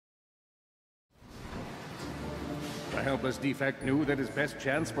The helpless defect knew that his best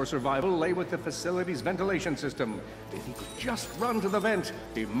chance for survival lay with the facility's ventilation system. If he could just run to the vent,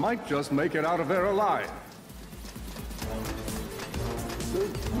 he might just make it out of there alive.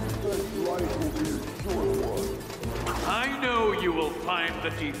 I know you will find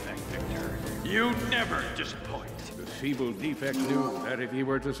the defect, Victor. You never disappoint. The feeble defect knew that if he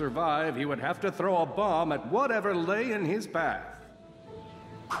were to survive, he would have to throw a bomb at whatever lay in his path.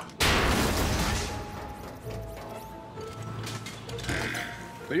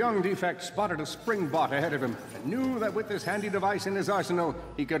 The young defect spotted a spring bot ahead of him and knew that with this handy device in his arsenal,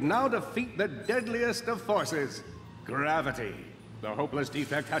 he could now defeat the deadliest of forces, gravity. The hopeless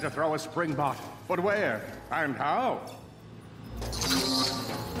defect had to throw a spring bot, but where and how?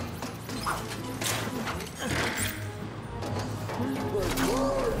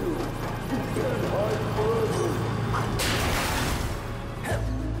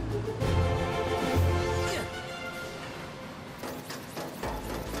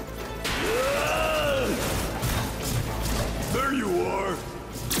 There you are!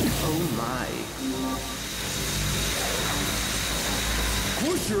 Oh my.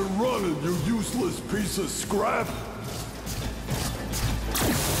 Quit your running, you useless piece of scrap!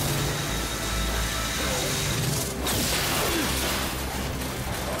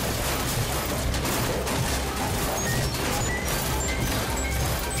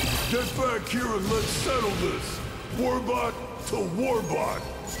 Get back here and let's settle this! Warbot to Warbot!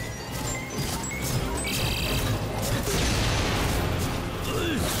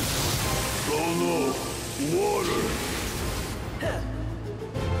 Oh no! Water!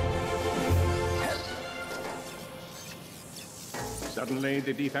 Suddenly,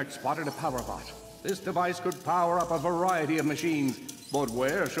 the defect spotted a power bot. This device could power up a variety of machines, but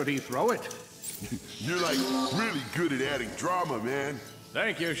where should he throw it? You're like really good at adding drama, man.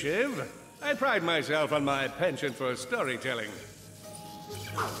 Thank you, Shiv. I pride myself on my penchant for storytelling.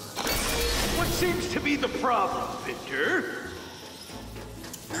 What seems to be the problem, Victor?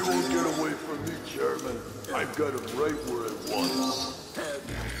 You won't get away from me, Chairman. I've got him right where I want him.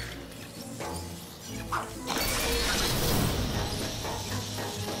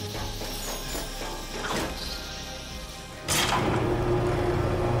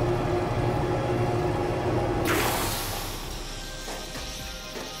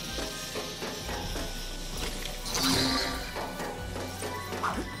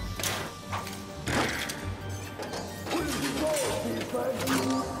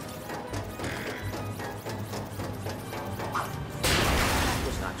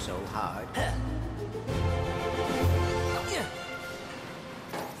 Was not so hard.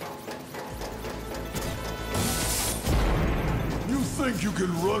 You think you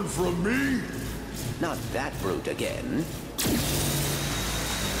can run from me? Not that brute again.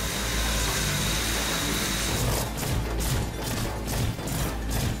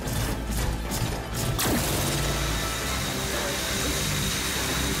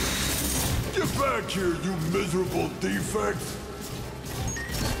 Get back here, you miserable defect!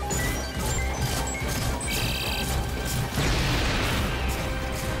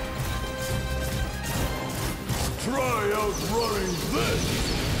 Try outrunning this!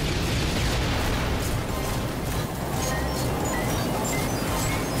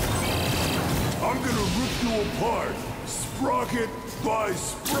 I'm gonna rip you apart, sprocket by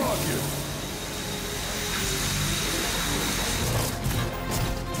sprocket!